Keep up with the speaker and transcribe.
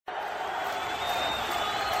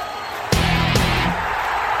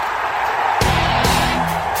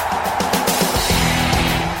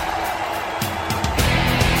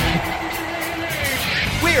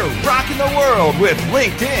rocking the world with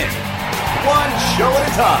LinkedIn. One show at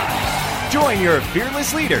a time. Join your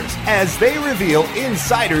fearless leaders as they reveal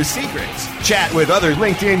insider secrets, chat with other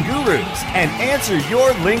LinkedIn gurus, and answer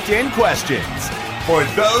your LinkedIn questions. For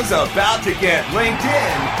those about to get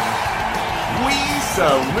LinkedIn, we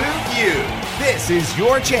salute you. This is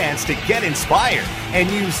your chance to get inspired and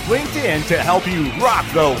use LinkedIn to help you rock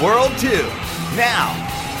the world too. Now,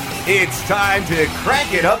 it's time to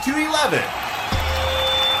crank it up to 11.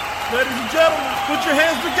 Ladies and gentlemen, put your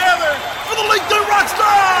hands together for the LinkedIn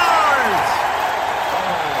Rockstars!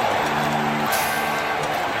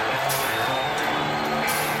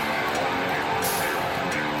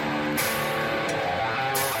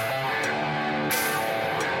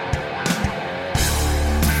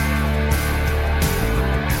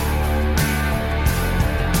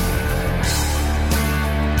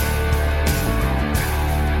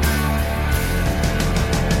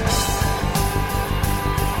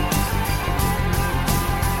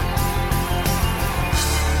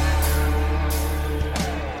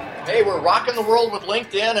 We're rocking the world with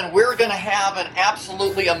LinkedIn, and we're going to have an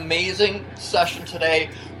absolutely amazing session today.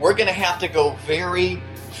 We're going to have to go very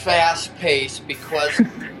fast-paced because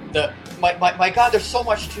my God, there's so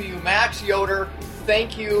much to you. Max Yoder,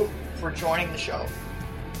 thank you for joining the show.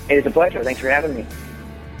 It's a pleasure. Thanks for having me.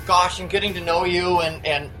 Gosh, and getting to know you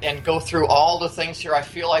and go through all the things here, I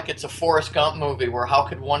feel like it's a Forrest Gump movie where how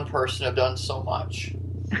could one person have done so much?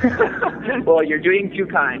 Well, you're doing too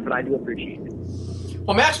kind, but I do appreciate it.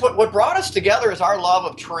 Well, Max, what brought us together is our love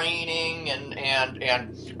of training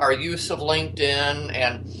and our use of LinkedIn.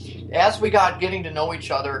 And as we got getting to know each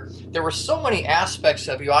other, there were so many aspects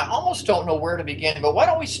of you. I almost don't know where to begin. But why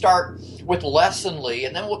don't we start with Lessonly,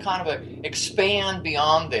 and then we'll kind of expand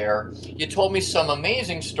beyond there. You told me some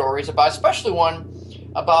amazing stories about, especially one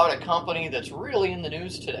about a company that's really in the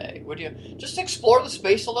news today. Would you just explore the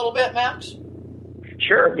space a little bit, Max?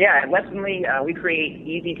 Sure, yeah. At Lessonly, we create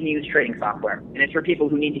easy-to-use training software, and it's for people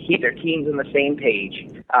who need to keep their teams on the same page.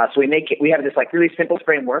 So we have this really simple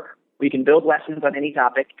framework where you can build lessons on any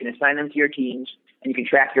topic, you can assign them to your teams, and you can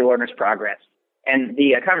track your learners' progress. And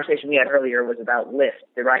the conversation we had earlier was about Lyft,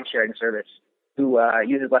 the ride-sharing service, who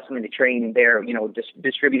uses Lessonly to train their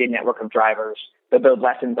distributed network of drivers. They'll build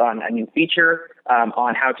lessons on a new feature,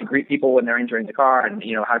 on how to greet people when they're entering the car, and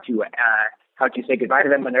how to say goodbye to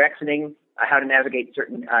them when they're exiting. How to navigate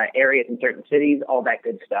certain areas in certain cities, all that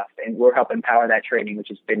good stuff. And we're helping power that training, which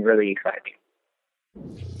has been really exciting.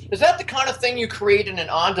 Is that the kind of thing you create in an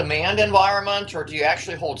on-demand environment, or do you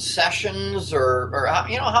actually hold sessions, or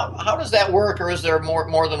how does that work, or is there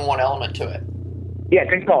more than one element to it? Yeah,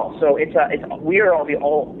 good call. So we're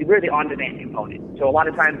the on-demand component. So a lot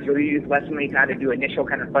of times you'll use Lessonly to kind of do initial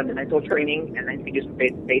kind of fundamental training, and then you can do some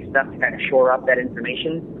face-to-face stuff to kind of shore up that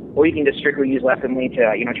information. Or you can just strictly use Lessonly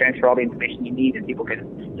to transfer all the information you need, and people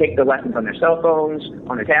can take the lessons on their cell phones,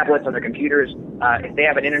 on their tablets, on their computers. If they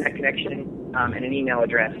have an internet connection and an email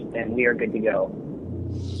address, then we are good to go.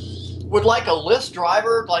 Would like a Lyft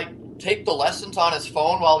driver take the lessons on his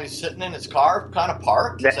phone while he's sitting in his car, kind of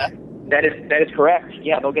parked? That is correct.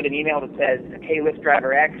 Yeah, they'll get an email that says, "Hey, Lyft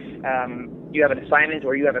driver X, you have an assignment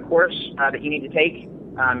or you have a course that you need to take."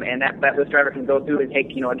 And that Lyft driver can go through and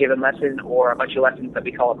take, a given lesson or a bunch of lessons that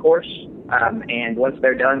we call a course. And once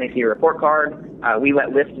they're done, they see a report card. We let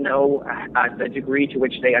Lyft know the degree to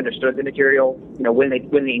which they understood the material, when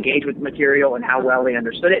they engaged with the material and how well they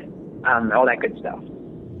understood it, all that good stuff.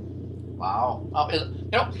 Wow.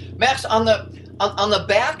 Max, on the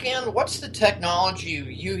back end, what's the technology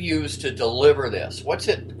you use to deliver this? What's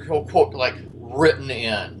it, quote, written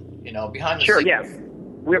in, behind the scenes? Sure, yeah.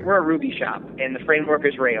 We're a Ruby shop, and the framework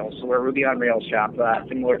is Rails. So we're a Ruby on Rails shop,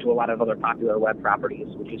 similar to a lot of other popular web properties,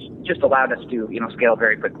 which has just allowed us to, scale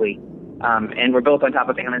very quickly. And we're built on top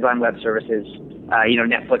of Amazon Web Services.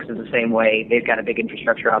 Netflix is the same way. They've got a big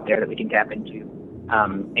infrastructure out there that we can tap into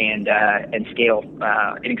and scale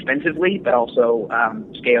inexpensively, but also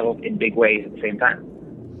scale in big ways at the same time.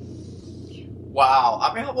 Wow.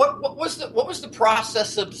 I mean, what was the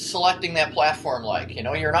process of selecting that platform like?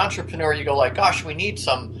 You're an entrepreneur, you go gosh, we need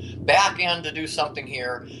some back end to do something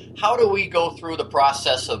here. How do we go through the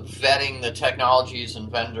process of vetting the technologies and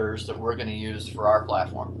vendors that we're going to use for our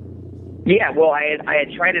platform? Yeah, well, I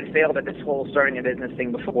had tried and failed at this whole starting a business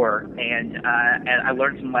thing before, and I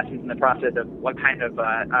learned some lessons in the process of what kind of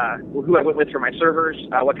who I went with for my servers,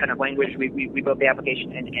 what kind of language we built the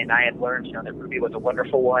application, and I had learned that Ruby was a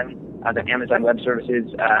wonderful one. That Amazon Web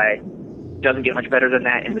Services doesn't get much better than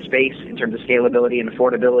that in the space in terms of scalability and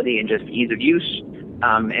affordability and just ease of use.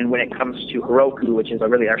 And when it comes to Heroku, which is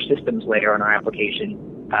really our systems layer on our application,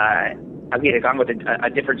 we had gone with a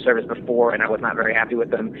different service before, and I was not very happy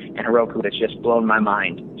with them. And Heroku has just blown my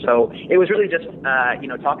mind. So it was really just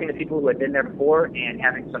talking to people who had been there before and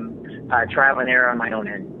having some trial and error on my own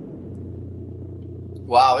end.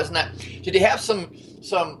 Wow, isn't that? Did you have some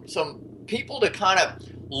people to kind of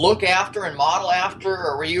look after and model after,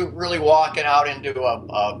 or were you really walking out into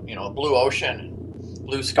a blue ocean,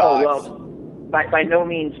 blue skies? Oh, well, by no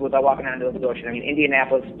means was I walking out into the blue ocean. I mean,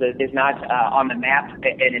 Indianapolis is not on the map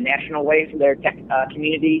in a national way for their tech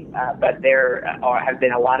community, but there have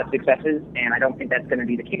been a lot of successes, and I don't think that's going to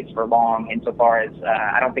be the case for long. Insofar as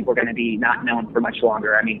I don't think we're going to be not known for much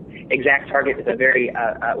longer. I mean, ExactTarget is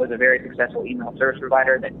was a very successful email service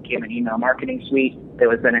provider that became an email marketing suite that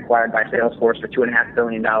was then acquired by Salesforce for $2.5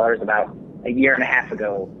 billion about a year and a half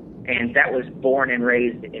ago. And that was born and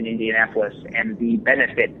raised in Indianapolis, and the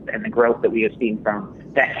benefits and the growth that we have seen from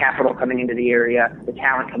that capital coming into the area, the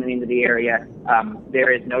talent coming into the area,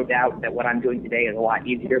 there is no doubt that what I'm doing today is a lot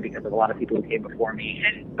easier because of a lot of people who came before me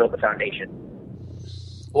and built the foundation.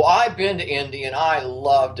 Well, I've been to Indy, and I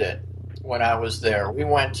loved it when I was there. We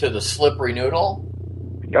went to the Slippery Noodle.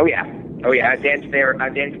 Oh, yeah. I've danced there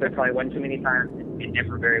probably one too many times and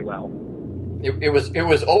never very well. It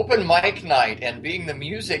was open mic night, and being the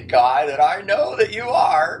music guy that I know that you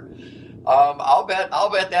are, I'll bet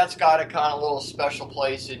that's got a kind of little special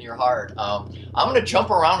place in your heart. I'm going to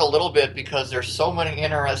jump around a little bit because there's so many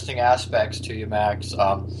interesting aspects to you, Max.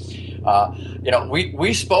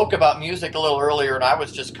 We spoke about music a little earlier, and I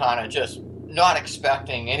was just kind of not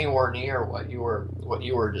expecting anywhere near what you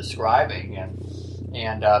were describing,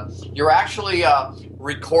 and you're actually a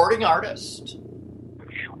recording artist.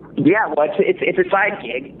 Yeah, well, it's a side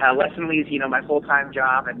gig. Lessonly is, my full-time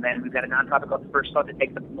job, and then we've got a nonprofit called The First Thought that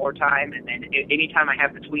takes up more time, and then any time I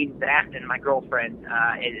have between that and my girlfriend,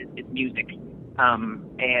 it's music.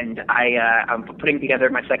 And I'm putting together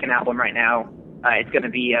my second album right now. It's going to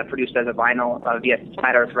be produced as a vinyl via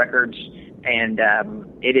Side Earth Records, and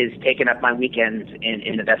it is taking up my weekends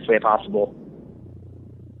in the best way possible.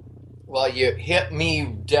 Well, you hit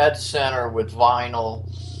me dead center with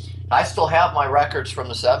vinyl. I still have my records from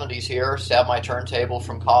the 70s here. Still have my turntable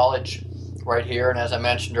from college right here. And as I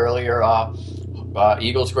mentioned earlier,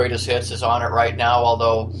 Eagles' Greatest Hits is on it right now,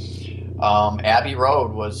 although Abbey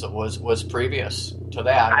Road was previous to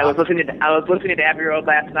that. I was listening to Abbey Road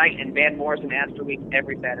last night, and Van Morrison After Week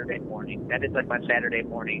every Saturday morning. That is like my Saturday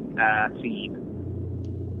morning feed.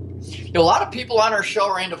 A lot of people on our show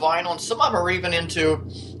are into vinyl, and some of them are even into,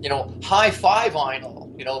 hi-fi vinyl.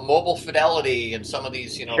 Mobile Fidelity and some of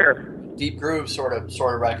these, Sure. deep groove sort of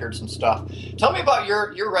records and stuff. Tell me about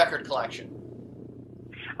your record collection.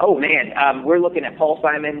 Oh man, we're looking at Paul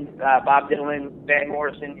Simon, Bob Dylan, Van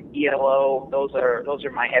Morrison, ELO. Those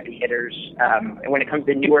are my heavy hitters. And when it comes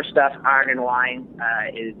to newer stuff, Iron and Wine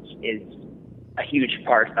is a huge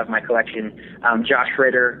part of my collection. Josh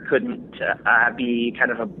Ritter couldn't be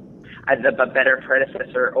kind of a better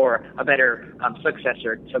predecessor or a better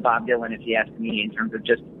successor to Bob Dylan, if you ask me, in terms of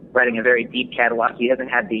just writing a very deep catalog. He hasn't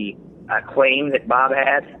had the acclaim that Bob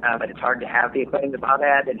had, but it's hard to have the acclaim that Bob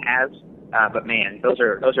had and has. But man, those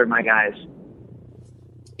are my guys.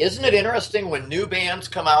 Isn't it interesting when new bands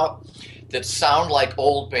come out that sound like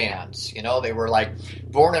old bands? They were like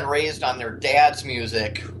born and raised on their dad's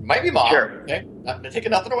music, maybe mom. Sure. Okay, not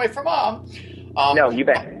taking nothing away from mom. No, you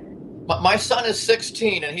bet. My son is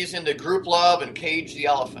 16, and he's into Group Love and Cage the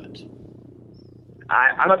Elephant.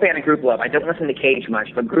 I'm a fan of Group Love. I don't listen to Cage much,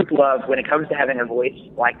 but Group Love, when it comes to having a voice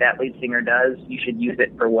like that lead singer does, you should use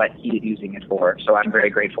it for what he's using it for. So I'm very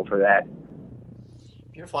grateful for that.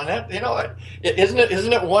 Beautiful. And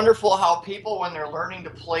isn't it wonderful how people, when they're learning to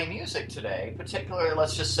play music today, particularly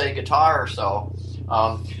let's just say guitar or so,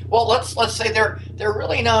 let's say they're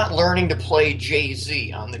really not learning to play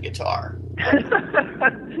Jay-Z on the guitar.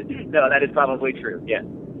 No, that is probably true. Yeah.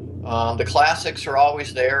 The classics are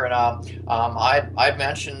always there, and I'd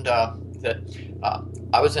mentioned that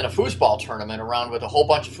I was in a foosball tournament around with a whole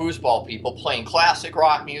bunch of foosball people playing classic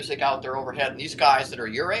rock music out there overhead, and these guys that are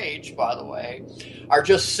your age, by the way, are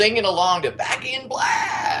just singing along to Back in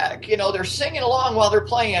Black. They're singing along while they're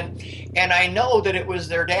playing, and I know that it was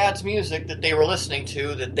their dad's music that they were listening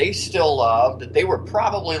to, that they still loved, that they were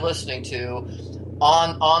probably listening to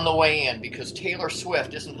on the way in, because Taylor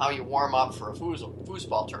Swift isn't how you warm up for a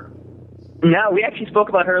foosball tournament. No, we actually spoke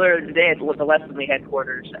about her earlier today at the Lessonly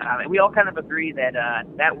headquarters, and we all kind of agree that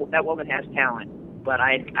that woman has talent. But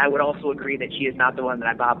I would also agree that she is not the one that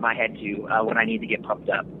I bob my head to when I need to get pumped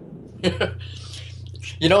up.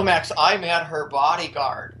 Max, I met her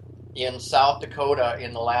bodyguard in South Dakota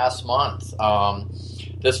in the last month.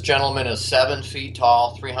 This gentleman is 7 feet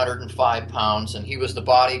tall, 305 pounds, and he was the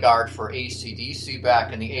bodyguard for AC/DC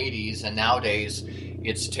back in the 80s, and nowadays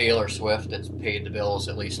it's Taylor Swift that's paid the bills,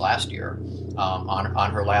 at least last year,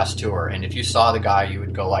 on her last tour. And if you saw the guy, you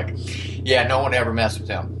would go like, yeah, no one ever messed with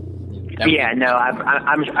him. Yeah, no,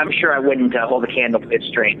 I'm sure I wouldn't hold a candle to his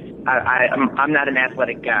strength. I'm not an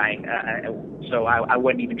athletic guy, so I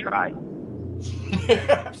wouldn't even try.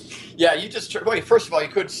 Yeah, you just wait. First of all, you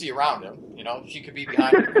couldn't see around him. You know, she could be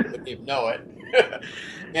behind him, you wouldn't even know it.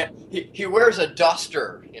 And he wears a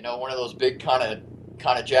duster. You know, one of those big kind of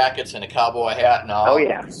jackets and a cowboy hat and all. Oh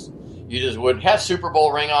yeah. You just wouldn't have Super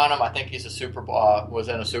Bowl ring on him. I think he's was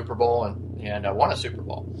in a Super Bowl and won a Super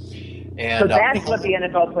Bowl. And so that's what the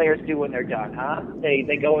NFL players do when they're done, huh?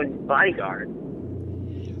 They go and bodyguard.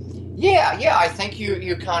 Yeah. I think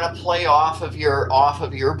you kind of play off of your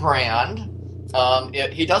brand.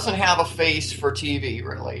 He doesn't have a face for TV,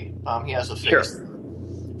 really. He has a face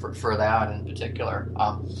for that in particular.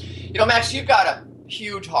 Max, you've got a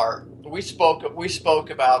huge heart. We spoke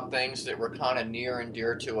about things that were kind of near and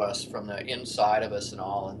dear to us from the inside of us and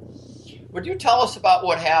all. And would you tell us about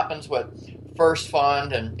what happens with First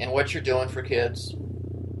Fund and what you're doing for kids?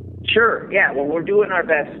 Sure. Yeah. Well, we're doing our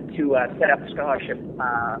best to set up scholarships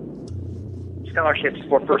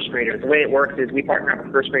for first graders. The way it works is we partner up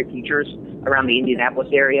with first grade teachers around the Indianapolis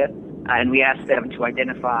area, and we ask them to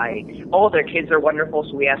identify, all of their kids are wonderful,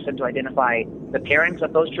 so we ask them to identify the parents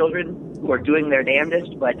of those children who are doing their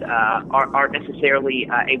damnedest but aren't necessarily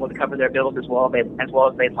able to cover their bills as well as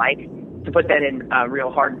they'd like. To put that in real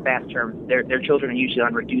hard and fast terms, their children are usually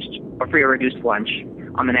on free or reduced lunch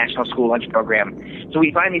on the National School Lunch Program. So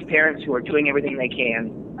we find these parents who are doing everything they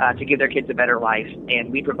can to give their kids a better life,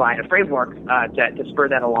 and we provide a framework to spur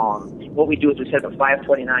that along. What we do is we set up a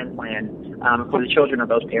 529 plan for the children of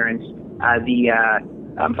those parents. The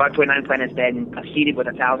 529 plan is then seeded with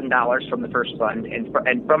 $1,000 from the First Fund, and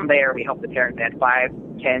from there we help the parents add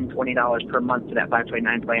 $5, $10, $20 per month to that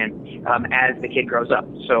 529 plan as the kid grows up.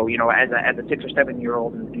 So, as a 6 or 7 year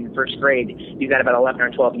old in first grade, you've got about 11 or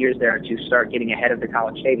 12 years there to start getting ahead of the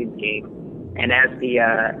college savings game. And as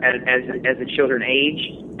the children age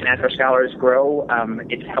and as our scholars grow,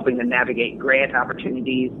 it's helping them navigate grant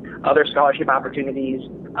opportunities, other scholarship opportunities,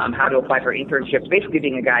 how to apply for internships, basically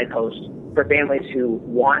being a guidepost for families who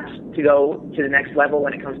want to go to the next level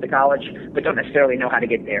when it comes to college, but don't necessarily know how to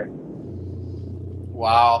get there.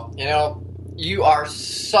 Wow. You are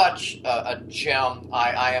such a gem.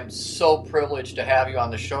 I am so privileged to have you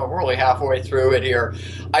on the show. We're only halfway through it here.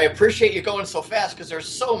 I appreciate you going so fast because there's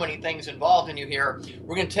so many things involved in you here.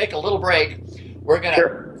 We're going to take a little break. We're going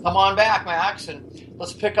to come on back, Max, and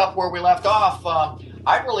let's pick up where we left off.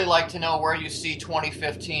 I'd really like to know where you see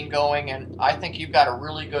 2015 going, and I think you've got a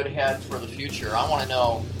really good head for the future. I want to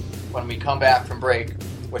know, when we come back from break,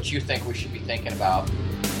 what you think we should be thinking about.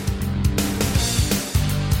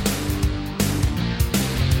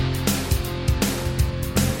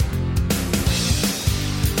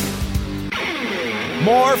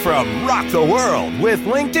 More from Rock the World with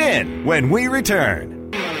LinkedIn when we return.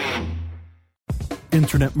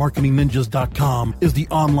 InternetMarketingNinjas.com is the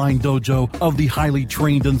online dojo of the highly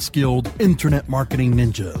trained and skilled Internet Marketing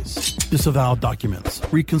Ninjas. Disavow documents,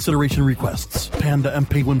 reconsideration requests, Panda and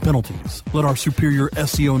Penguin penalties. Let our superior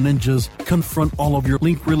SEO ninjas confront all of your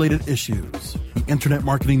link-related issues. The Internet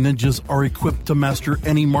Marketing Ninjas are equipped to master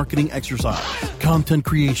any marketing exercise, content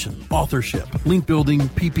creation, authorship, link building,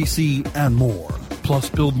 PPC, and more. Plus,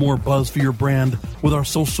 build more buzz for your brand with our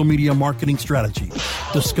social media marketing strategies.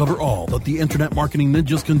 Discover all that the Internet Marketing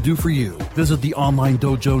Ninjas can do for you. Visit the online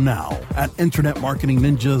dojo now at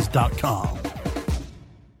InternetMarketingNinjas.com.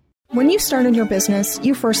 When you started your business,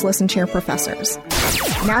 you first listened to your professors.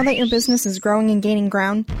 Now that your business is growing and gaining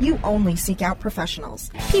ground, you only seek out professionals.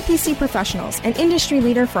 PPC Professionals, an industry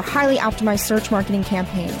leader for highly optimized search marketing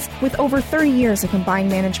campaigns with over 30 years of combined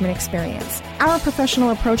management experience. Our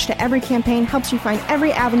professional approach to every campaign helps you find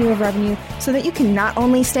every avenue of revenue so that you can not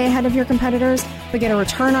only stay ahead of your competitors, but get a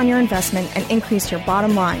return on your investment and increase your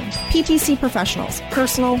bottom line. PPC Professionals,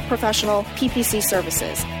 personal, professional, PPC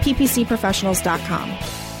services. PPCprofessionals.com.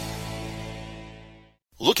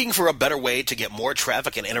 Looking for a better way to get more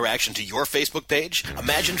traffic and interaction to your Facebook page?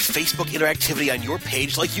 Imagine Facebook interactivity on your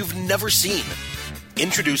page like you've never seen.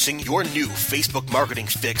 Introducing your new Facebook marketing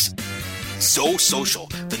fix, Zo Social,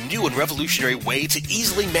 the new and revolutionary way to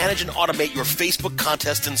easily manage and automate your Facebook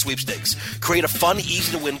contests and sweepstakes. Create a fun,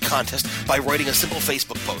 easy-to-win contest by writing a simple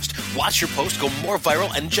Facebook post. Watch your post go more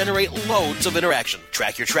viral and generate loads of interaction.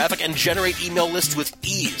 Track your traffic and generate email lists with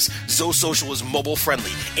ease. Zo Social is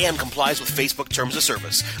mobile-friendly and complies with Facebook Terms of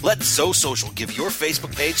Service. Let Zo Social give your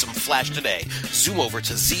Facebook page some flash today. Zoom over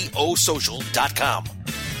to zosocial.com.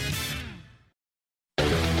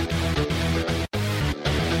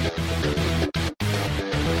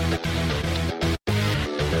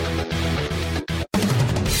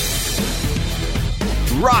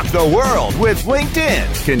 Rock the world with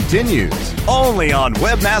LinkedIn continues only on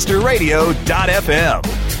webmasterradio.fm.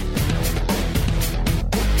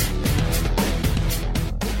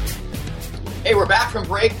 Hey, we're back from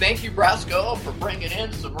break. Thank you, Brasco, for bringing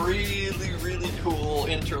in some really, really cool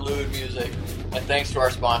interlude music. And thanks to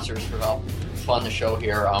our sponsors for helping fund the show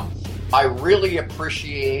here. I really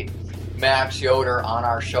appreciate Max Yoder on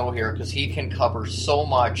our show here because he can cover so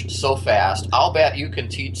much so fast. I'll bet you can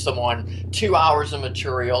teach someone 2 hours of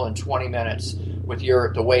material in 20 minutes with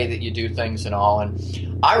the way that you do things and all.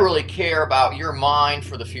 And I really care about your mind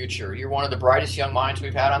for the future. You're one of the brightest young minds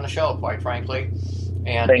we've had on the show, quite frankly.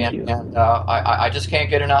 And I just can't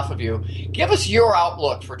get enough of you. Give us your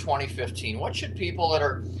outlook for 2015. What should people that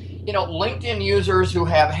are, LinkedIn users who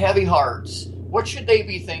have heavy hearts, what should they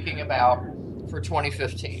be thinking about for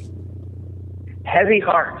 2015? Heavy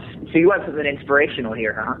hearts. So you want something inspirational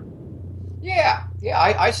here, huh? Yeah.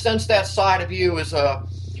 I sense that side of you as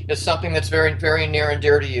something that's very, very near and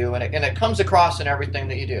dear to you, and it comes across in everything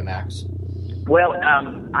that you do, Max. Well,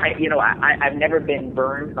 I've never been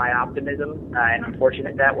burned by optimism, and I'm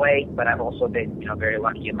fortunate that way. But I've also been, very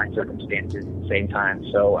lucky in my circumstances at the same time.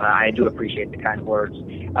 So I do appreciate the kind words.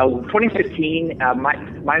 2015,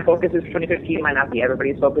 my focus is 2015. Might not be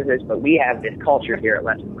everybody's focus is, but we have this culture here at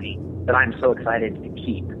Lesson Lee that I'm so excited to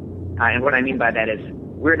keep. And what I mean by that is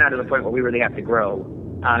we're not at the point where we really have to grow.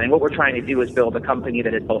 And what we're trying to do is build a company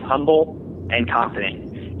that is both humble and confident.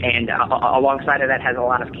 And alongside of that has a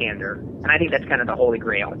lot of candor. And I think that's kind of the holy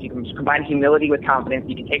grail. If you can combine humility with confidence,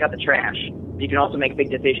 you can take out the trash. You can also make big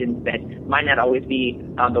decisions that might not always be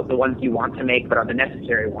the ones you want to make, but are the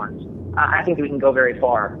necessary ones. I think we can go very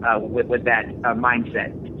far with that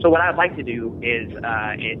mindset. So what I'd like to do is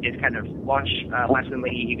kind of launch Lesson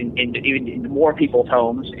Lee even into more people's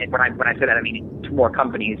homes. And when I say that, I mean to more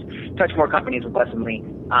companies, touch more companies with Lesson Lee,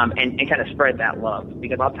 and kind of spread that love.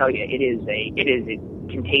 Because I'll tell you, it is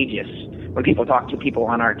contagious when people talk to people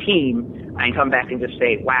on our team and come back and just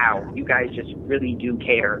say, wow, you guys just really do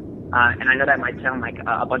care. And I know that might sound like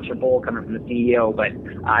a bunch of bull coming from the CEO, but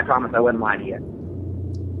I promise I wouldn't lie to you.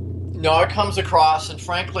 No, it comes across, and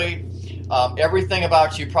frankly, everything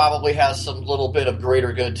about you probably has some little bit of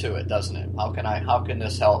greater good to it, doesn't it? How can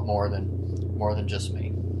this help more than just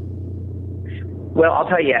me? Well, I'll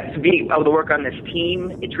tell you, to be able to work on this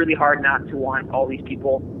team, it's really hard not to want all these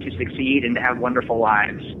people to succeed and to have wonderful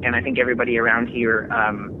lives. And I think everybody around here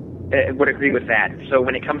would agree with that. So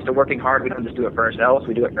when it comes to working hard, we don't just do it for ourselves;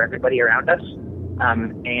 we do it for everybody around us.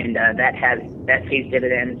 And that pays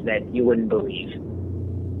dividends that you wouldn't believe.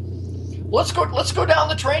 Let's go down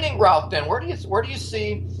the training route then. Where do you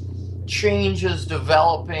see changes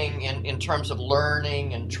developing in terms of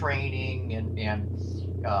learning and training and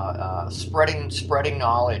spreading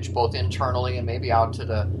knowledge both internally and maybe out to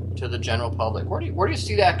the general public? Where do you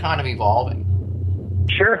see that kind of evolving?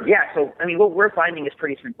 Sure. Yeah. So I mean, what we're finding is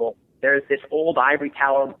pretty simple. There's this old ivory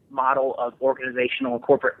tower model of organizational and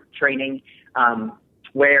corporate training,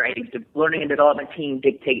 where a learning and development team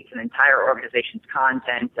dictates an entire organization's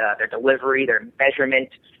content, their delivery, their measurement,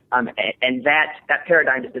 and that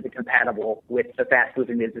paradigm just isn't compatible with the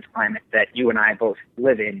fast-moving business climate that you and I both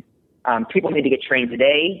live in. People need to get trained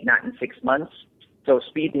today, not in 6 months. So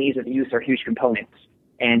speed and ease of use are huge components.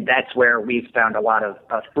 And that's where we've found a lot of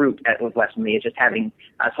fruit with Lesson Lee, is just having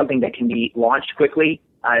something that can be launched quickly,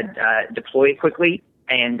 deployed quickly,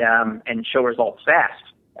 and show results fast.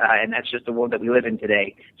 And that's just the world that we live in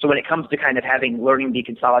today. So when it comes to kind of having learning be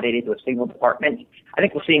consolidated to a single department, I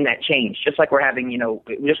think we're seeing that change. Just like we're having,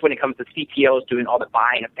 just when it comes to CTOs doing all the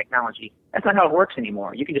buying of technology, that's not how it works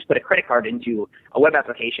anymore. You can just put a credit card into a web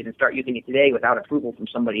application and start using it today without approval from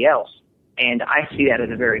somebody else. And I see that as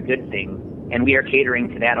a very good thing. And we are catering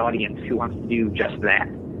to that audience who wants to do just that.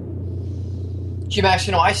 Gee, Max,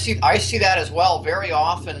 I see that as well. Very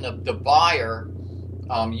often the buyer,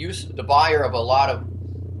 the buyer of a lot of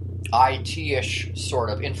IT-ish sort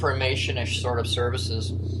of information-ish sort of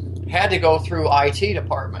services had to go through IT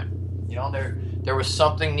department. There was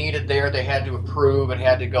something needed there. They had to approve. It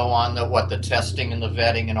had to go on the testing and the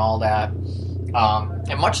vetting and all that.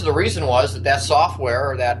 And much of the reason was that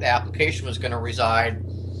software or that application was going to reside,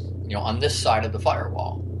 on this side of the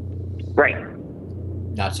firewall. Right.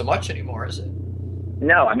 Not so much anymore, is it?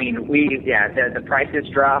 No, I mean, the prices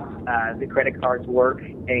drop, the credit cards work,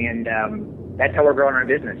 and that's how we're growing our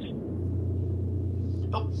business.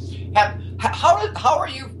 How are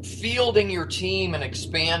you fielding your team and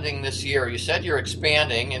expanding this year? You said you're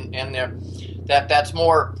expanding, and that's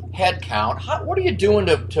more headcount. What are you doing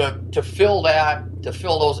to fill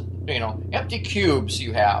those empty cubes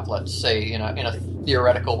you have? Let's say in a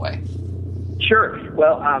theoretical way. Sure.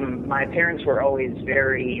 Well, my parents were always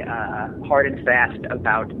very hard and fast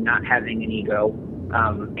about not having an ego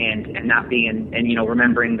and not being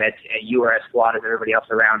remembering that you are as flawed as everybody else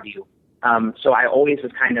around you. So I always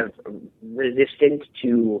was kind of resistant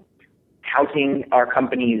to touting our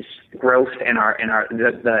company's growth and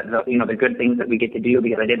the good things that we get to do,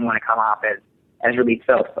 because I didn't want to come off as really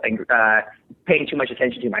paying too much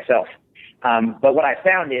attention to myself. But what I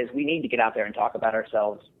found is we need to get out there and talk about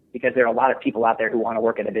ourselves, because there are a lot of people out there who want to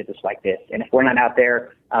work in a business like this. And if we're not out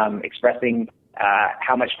there expressing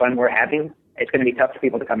how much fun we're having, it's going to be tough for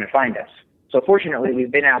people to come and find us. So fortunately,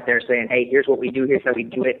 we've been out there saying, hey, here's what we do, here's how we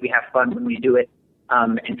do it, we have fun when we do it.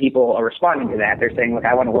 And people are responding to that. They're saying, look,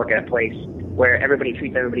 I want to work at a place where everybody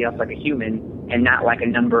treats everybody else like a human and not like a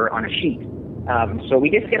number on a sheet. So we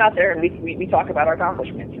just get out there and we talk about our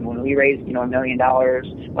accomplishments. And when we raised, $1 million,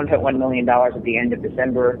 $1.1 million at the end of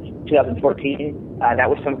December 2014, that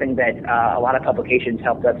was something that a lot of publications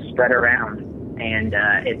helped us spread around. And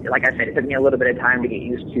like I said, it took me a little bit of time to get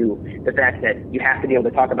used to the fact that you have to be able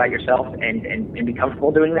to talk about yourself and be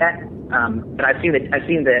comfortable doing that. But I've seen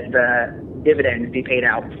the dividends be paid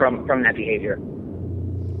out from that behavior.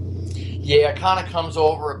 Yeah, it kind of comes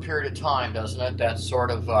over a period of time, doesn't it? That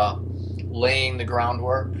sort of laying the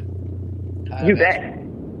groundwork. You bet.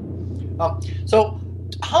 So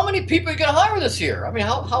how many people are you going to hire this year? I mean,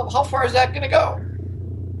 how far is that going to go?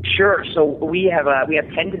 Sure. So we have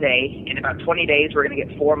 10 today. In about 20 days, we're going to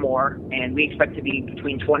get 4 more, and we expect to be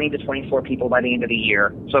between 20 to 24 people by the end of the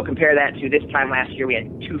year. So compare that to this time last year, we had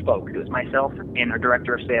 2 folks. It was myself and our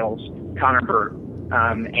director of sales, Connor Bird.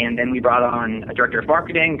 And then we brought on a director of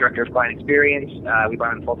marketing, director of client experience. We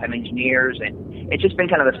brought on full-time engineers, and it's just been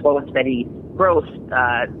kind of a slow and steady growth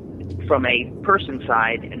from a person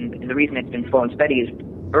side. And the reason it's been slow and steady is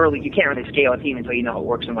early. You can't really scale a team until you know what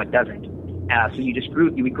works and what doesn't. So you just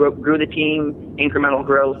grew the team, incremental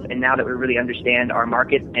growth, and now that we really understand our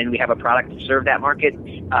market and we have a product to serve that market,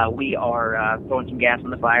 we are throwing some gas on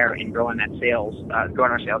the fire and growing our sales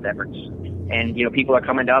efforts. And people are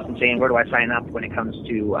coming to us and saying, "Where do I sign up?" when it comes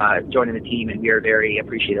to joining the team, and we are very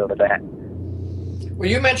appreciative of that. Well,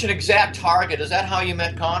 you mentioned Exact Target. Is that how you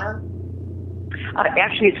met Connor?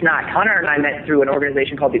 Actually, it's not. Connor and I met through an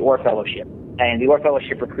organization called the Orr Fellowship. And the Orr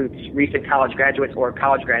Fellowship recruits recent college graduates or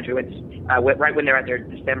college graduates right when they're at their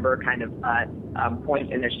December kind of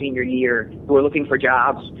point in their senior year who are looking for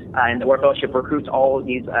jobs. And the Orr Fellowship recruits all of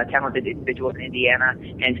these talented individuals in Indiana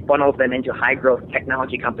and funnels them into high-growth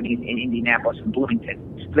technology companies in Indianapolis and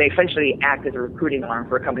Bloomington. So they essentially act as a recruiting arm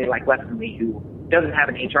for a company like Lessonly, who doesn't have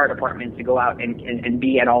an HR department to go out and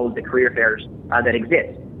be at all of the career fairs that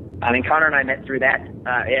exist. And Connor and I met through that.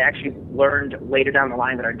 I actually learned later down the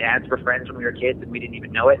line that our dads were friends when we were kids, and we didn't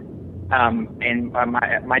even know it. And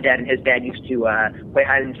my dad and his dad used to play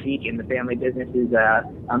hide and seek in the family business's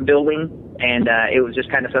building, and it was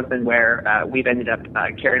just kind of something where we've ended up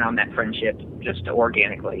carrying on that friendship just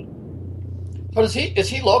organically. But is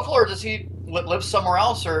he local, or does he live somewhere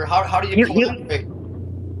else, or how do you collaborate?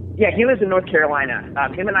 Yeah, he lives in North Carolina.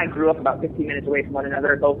 Him and I grew up about 15 minutes away from one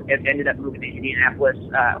another. Both ended up moving to Indianapolis.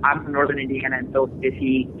 I'm from northern Indiana, and so is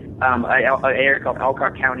he, an area called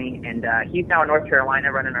Elkhart County. And he's now in North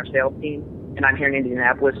Carolina running our sales team, and I'm here in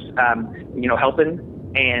Indianapolis, helping.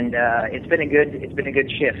 And it's been a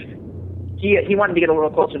good shift. He wanted to get a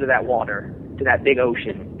little closer to that water, to that big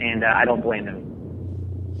ocean, and I don't blame him.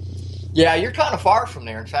 Yeah, you're kind of far from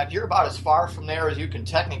there. In fact, you're about as far from there as you can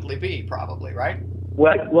technically be, probably, right?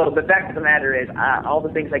 Well, the fact of the matter is, all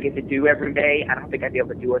the things I get to do every day, I don't think I'd be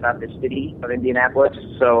able to do without the city of Indianapolis,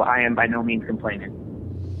 so I am by no means complaining.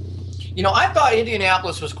 I thought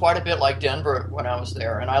Indianapolis was quite a bit like Denver when I was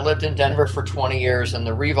there, and I lived in Denver for 20 years, and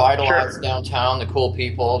the revitalized downtown, the cool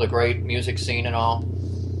people, the great music scene and all.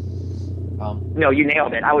 No, you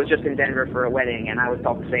nailed it. I was just in Denver for a wedding, and I was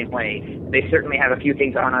felt the same way. They certainly have a few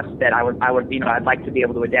things on us that I'd like to be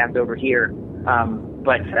able to adapt over here.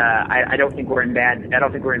 But I don't think we're in bad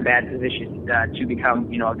position to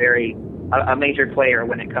become a major player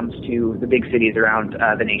when it comes to the big cities around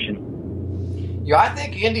the nation. Yeah, I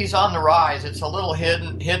think Indy's on the rise. It's a little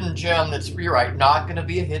hidden gem that's, you're right, not going to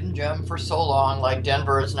be a hidden gem for so long, like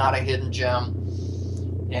Denver is not a hidden gem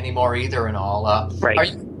anymore either and all. Right.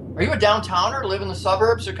 Are you a downtowner, live in the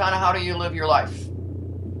suburbs, or kind of how do you live your life?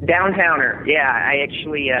 Downtowner, yeah. I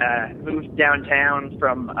actually moved downtown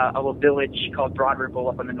from a little village called Broad Ripple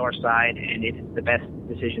up on the north side, and it's the best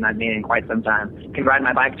decision I've made in quite some time. Can ride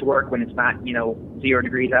my bike to work when it's not, 0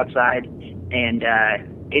 degrees outside, and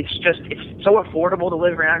it's so affordable to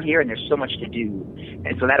live around here, and there's so much to do.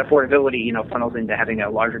 And so that affordability, funnels into having a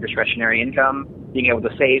larger discretionary income, being able to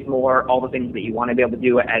save more, all the things that you want to be able to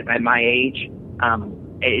do at my age.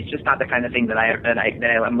 It's just not the kind of thing that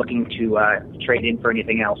I'm looking to trade in for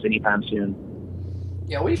anything else anytime soon.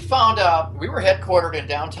 Yeah, we found we were headquartered in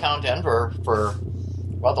downtown Denver for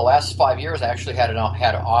the last 5 years. I actually had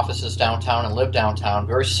offices downtown and lived downtown.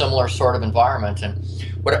 Very similar sort of environment. And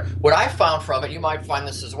what I found from it, you might find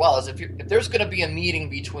this as well, is if there's going to be a meeting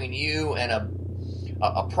between you and a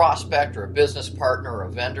prospect or a business partner or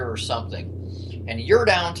a vendor or something, and you're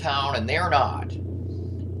downtown and they're not,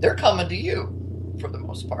 they're coming to you for the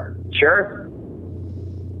most part. Sure.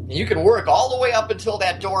 And you can work all the way up until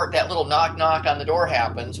that little knock on the door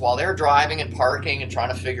happens while they're driving and parking and trying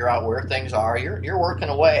to figure out where things are. You're working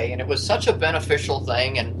away, and it was such a beneficial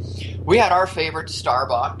thing. And we had our favorite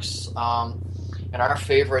Starbucks and our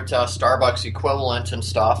favorite Starbucks equivalent and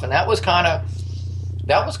stuff, and that was kind of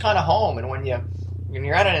home. And when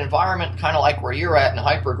you're at an environment kind of like where you're at in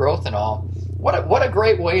hyper growth and all, what a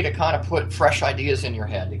great way to kind of put fresh ideas in your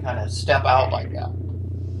head, to kind of step out like that.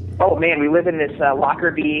 Oh, man, we live in this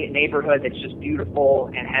Lockerbie neighborhood that's just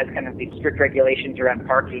beautiful and has kind of these strict regulations around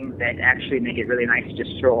parking that actually make it really nice to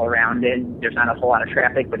just stroll around in. There's not a whole lot of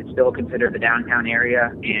traffic, but it's still considered the downtown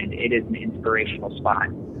area, and it is an inspirational spot.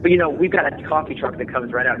 But, we've got a coffee truck that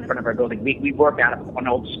comes right out in front of our building. We work out of an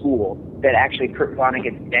old school that actually Kurt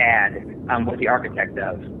Vonnegut's dad was the architect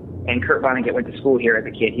of. And Kurt Vonnegut went to school here as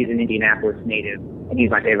a kid. He's an Indianapolis native, and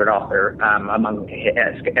he's my favorite author among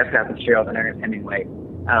Scott Fitzgerald and Ernest Hemingway.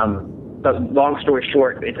 But long story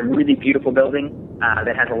short, it's a really beautiful building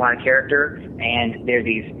that has a lot of character, and there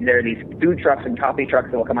are these food trucks and coffee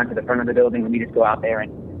trucks that will come onto the front of the building, and we just go out there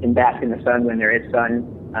and bask in the sun when there is sun.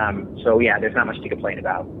 So yeah, there's not much to complain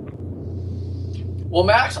about. Well,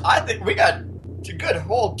 Max, I think we got a good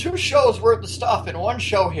whole 2 shows worth of stuff in one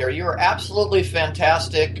show here. You're absolutely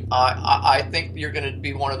fantastic. I think you're going to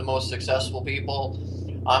be one of the most successful people.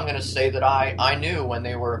 I'm going to say that I knew when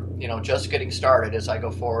they were, just getting started. As I go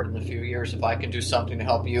forward in a few years, if I can do something to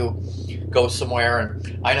help you go somewhere,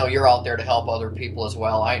 and I know you're out there to help other people as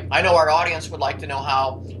well. I know our audience would like to know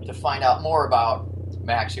how to find out more about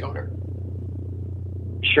Max Yoder.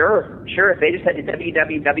 Sure. If they just head to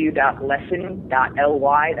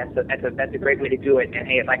www.lesson.ly, that's a great way to do it. And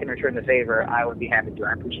hey, if I can return the favor, I would be happy to.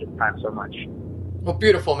 I appreciate the time so much. Well,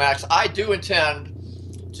 beautiful, Max. I do intend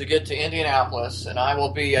to get to Indianapolis, and I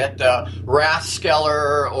will be at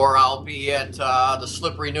Rathskeller, or I'll be at the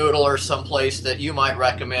Slippery Noodle, or someplace that you might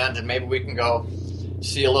recommend, and maybe we can go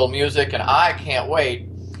see a little music. And I can't wait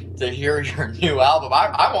to hear your new album.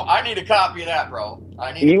 I need a copy of that, bro.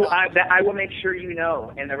 I will make sure you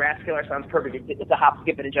know. And the Rathskeller sounds perfect. It's a hop,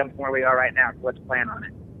 skip, and a jump from where we are right now. So let's plan on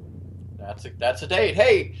it. That's a date.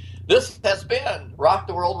 Hey, this has been Rock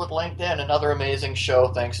the World with LinkedIn, another amazing show.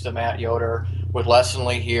 Thanks to Matt Yoder with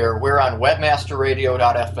Lessonly here. We're on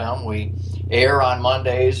webmasterradio.fm. We air on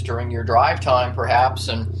Mondays during your drive time, perhaps,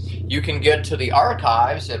 and you can get to the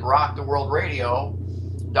archives at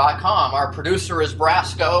rocktheworldradio.com. Our producer is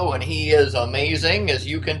Brasco, and he is amazing, as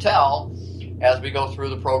you can tell, as we go through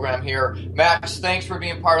the program here. Max, thanks for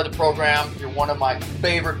being part of the program. You're one of my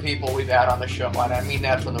favorite people we've had on the show, and I mean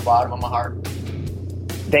that from the bottom of my heart.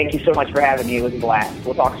 Thank you so much for having me. It was a blast.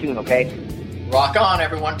 We'll talk soon, okay? Rock on,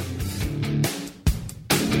 everyone.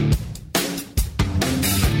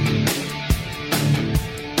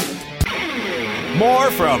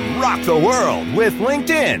 More from Rock the World with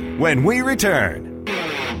LinkedIn when we return.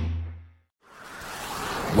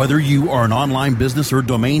 Whether you are an online business or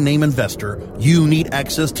domain name investor, you need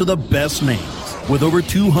access to the best names. With over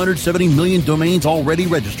 270 million domains already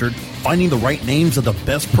registered, finding the right names at the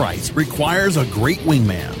best price requires a great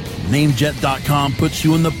wingman. Namejet.com puts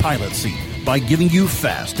you in the pilot seat by giving you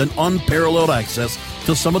fast and unparalleled access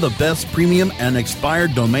to some of the best premium and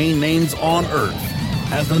expired domain names on earth.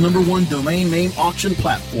 As the #1 domain name auction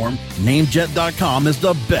platform, Namejet.com is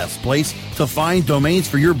the best place to find domains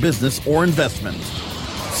for your business or investment.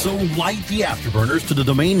 So light the afterburners to the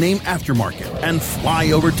domain name aftermarket and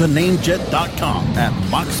fly over to Namejet.com at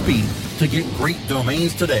Mach speed to get great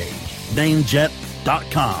domains today.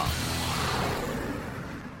 Namejet.com.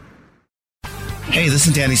 Hey, this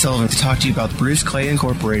is Danny Sullivan to talk to you about Bruce Clay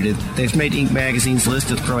Incorporated. They've made Inc. Magazine's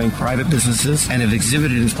list of growing private businesses and have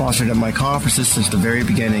exhibited and sponsored at my conferences since the very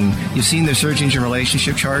beginning. You've seen their search engine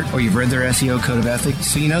relationship chart, or you've read their SEO code of ethics,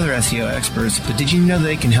 so you know they're SEO experts. But did you know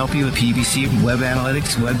they can help you with PPC, web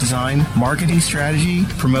analytics, web design, marketing strategy,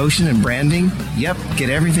 promotion, and branding? Yep, get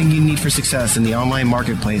everything you need for success in the online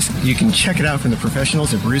marketplace. You can check it out from the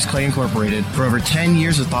professionals at Bruce Clay Incorporated. For over 10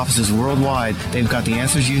 years with offices worldwide, they've got the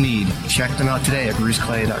answers you need. Check them out today at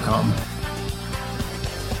bruceclay.com.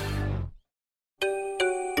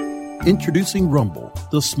 Introducing Rumble,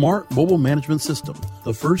 the smart mobile management system,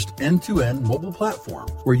 the first end-to-end mobile platform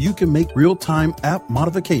where you can make real-time app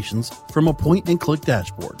modifications from a point-and-click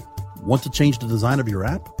dashboard. Want to change the design of your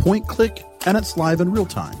app? Point-click, and it's live in real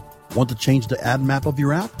time. Want to change the ad map of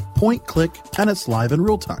your app? Point-click, and it's live in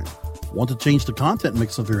real time. Want to change the content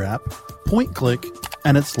mix of your app? Point-click,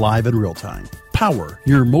 and it's live in real time. Power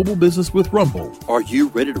your mobile business with Rumble. Are you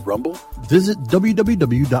ready to rumble? Visit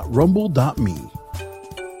www.rumble.me.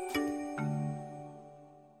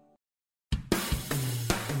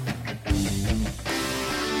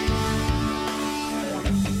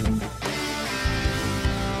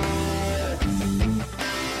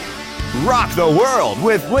 Rock the world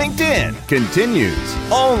with LinkedIn continues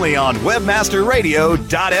only on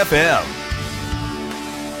webmasterradio.fm.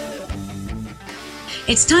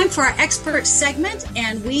 It's time for our expert segment,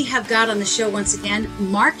 and we have got on the show once again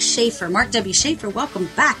Mark Schaefer. Mark W. Schaefer, welcome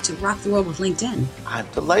back to Rock the World with LinkedIn. I'm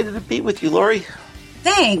delighted to be with you, Lori.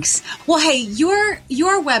 Thanks. Well, hey, your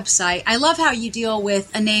website, I love how you deal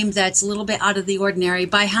with a name that's a little bit out of the ordinary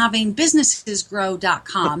by having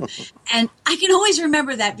businessesgrow.com. And I can always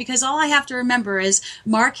remember that because all I have to remember is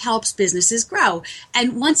Mark helps businesses grow.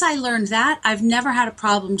 And once I learned that, I've never had a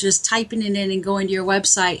problem just typing it in and going to your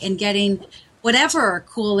website and getting whatever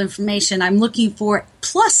cool information I'm looking for,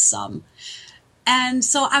 plus some. And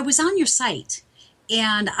so I was on your site.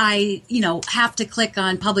 And I, have to click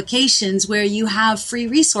on publications where you have free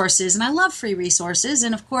resources. And I love free resources.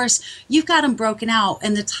 And of course, you've got them broken out.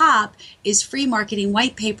 And the top is free marketing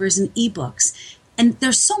white papers and ebooks. And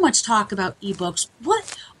there's so much talk about ebooks. What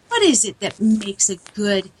is it that makes a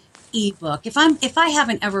good ebook? If I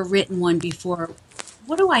haven't ever written one before,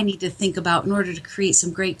 what do I need to think about in order to create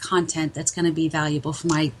some great content that's going to be valuable for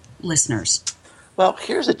my listeners? Well,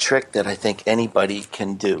 here's a trick that I think anybody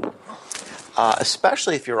can do.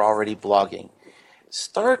 Especially if you're already blogging,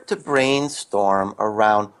 start to brainstorm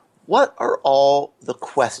around what are all the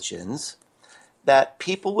questions that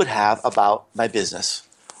people would have about my business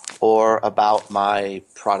or about my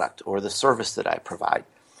product or the service that I provide.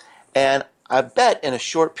 And I bet in a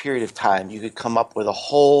short period of time you could come up with a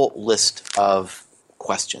whole list of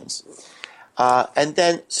questions. And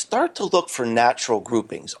then start to look for natural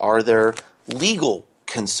groupings. Are there legal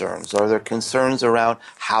concerns? Are there concerns around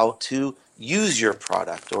how to use your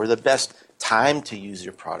product or the best time to use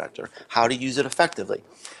your product or how to use it effectively?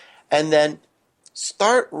 And then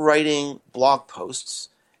start writing blog posts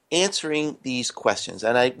answering these questions.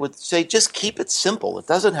 And I would say just keep it simple. It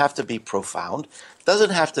doesn't have to be profound. It doesn't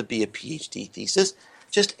have to be a PhD thesis.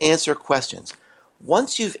 Just answer questions.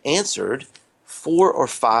 Once you've answered 4 or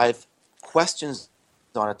 5 questions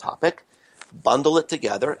on a topic, bundle it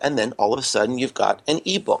together, and then all of a sudden you've got an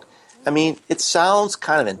ebook. I mean, it sounds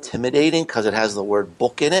kind of intimidating because it has the word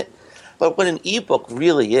book in it, but what an ebook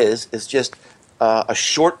really is just a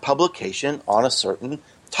short publication on a certain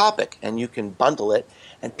topic, and you can bundle it,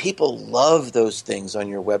 and people love those things on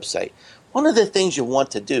your website. One of the things you want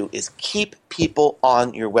to do is keep people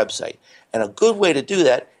on your website, and a good way to do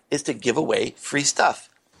that is to give away free stuff.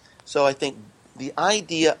 So I think the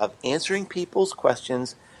idea of answering people's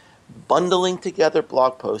questions, bundling together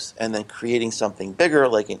blog posts, and then creating something bigger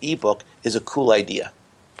like an ebook is a cool idea.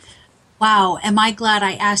 Wow, am I glad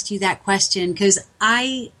I asked you that question, because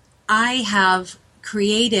I have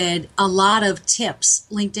created a lot of tips,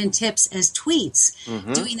 LinkedIn tips as tweets,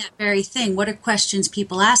 doing that very thing. What are questions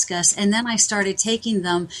people ask us? And then I started taking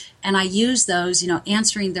them and I use those,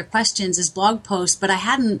 answering their questions as blog posts, but I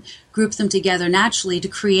hadn't grouped them together naturally to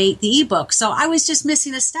create the ebook. So I was just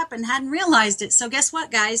missing a step and hadn't realized it. So guess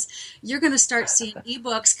what, guys? You're going to start seeing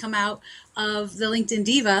ebooks come out of the LinkedIn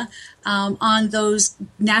Diva on those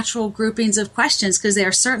natural groupings of questions, because they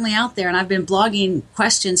are certainly out there. And I've been blogging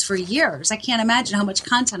questions for years. I can't imagine how much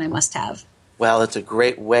content I must have. Well, it's a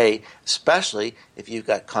great way, especially if you've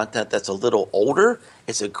got content that's a little older.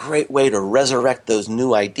 It's a great way to resurrect those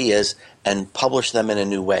new ideas and publish them in a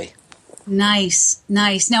new way. Nice,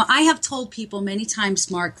 nice. Now, I have told people many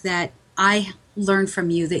times, Mark, that I learned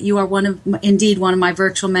from you, that you are indeed one of my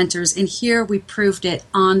virtual mentors. And here we proved it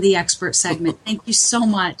on the expert segment. Thank you so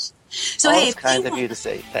much. So, Oh, hey, it's kind of you to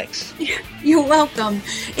say. Thanks. You're welcome.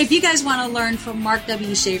 If you guys want to learn from Mark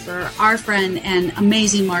W. Schaefer, our friend and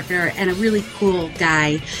amazing marketer and a really cool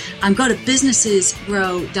guy, go to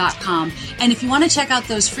businessesgrow.com. And if you want to check out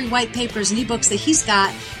those free white papers and ebooks that he's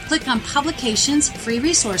got, click on Publications, Free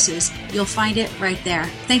Resources. You'll find it right there.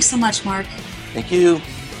 Thanks so much, Mark. Thank you.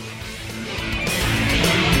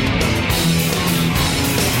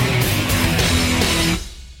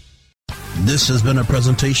 This has been a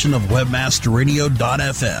presentation of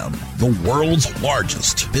WebmasterRadio.fm, the world's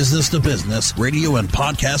largest business-to-business radio and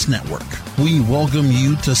podcast network. We welcome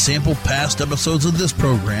you to sample past episodes of this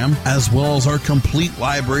program, as well as our complete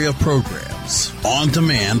library of programs, on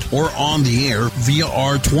demand or on the air via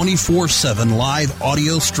our 24/7 live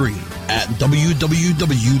audio stream at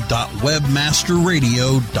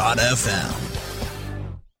www.webmasterradio.fm.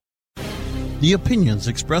 The opinions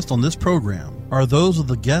expressed on this program are those of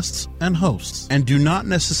the guests and hosts and do not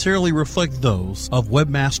necessarily reflect those of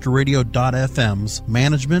WebmasterRadio.fm's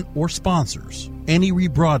management or sponsors. Any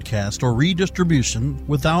rebroadcast or redistribution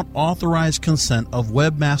without authorized consent of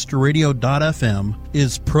WebmasterRadio.fm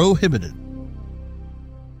is prohibited.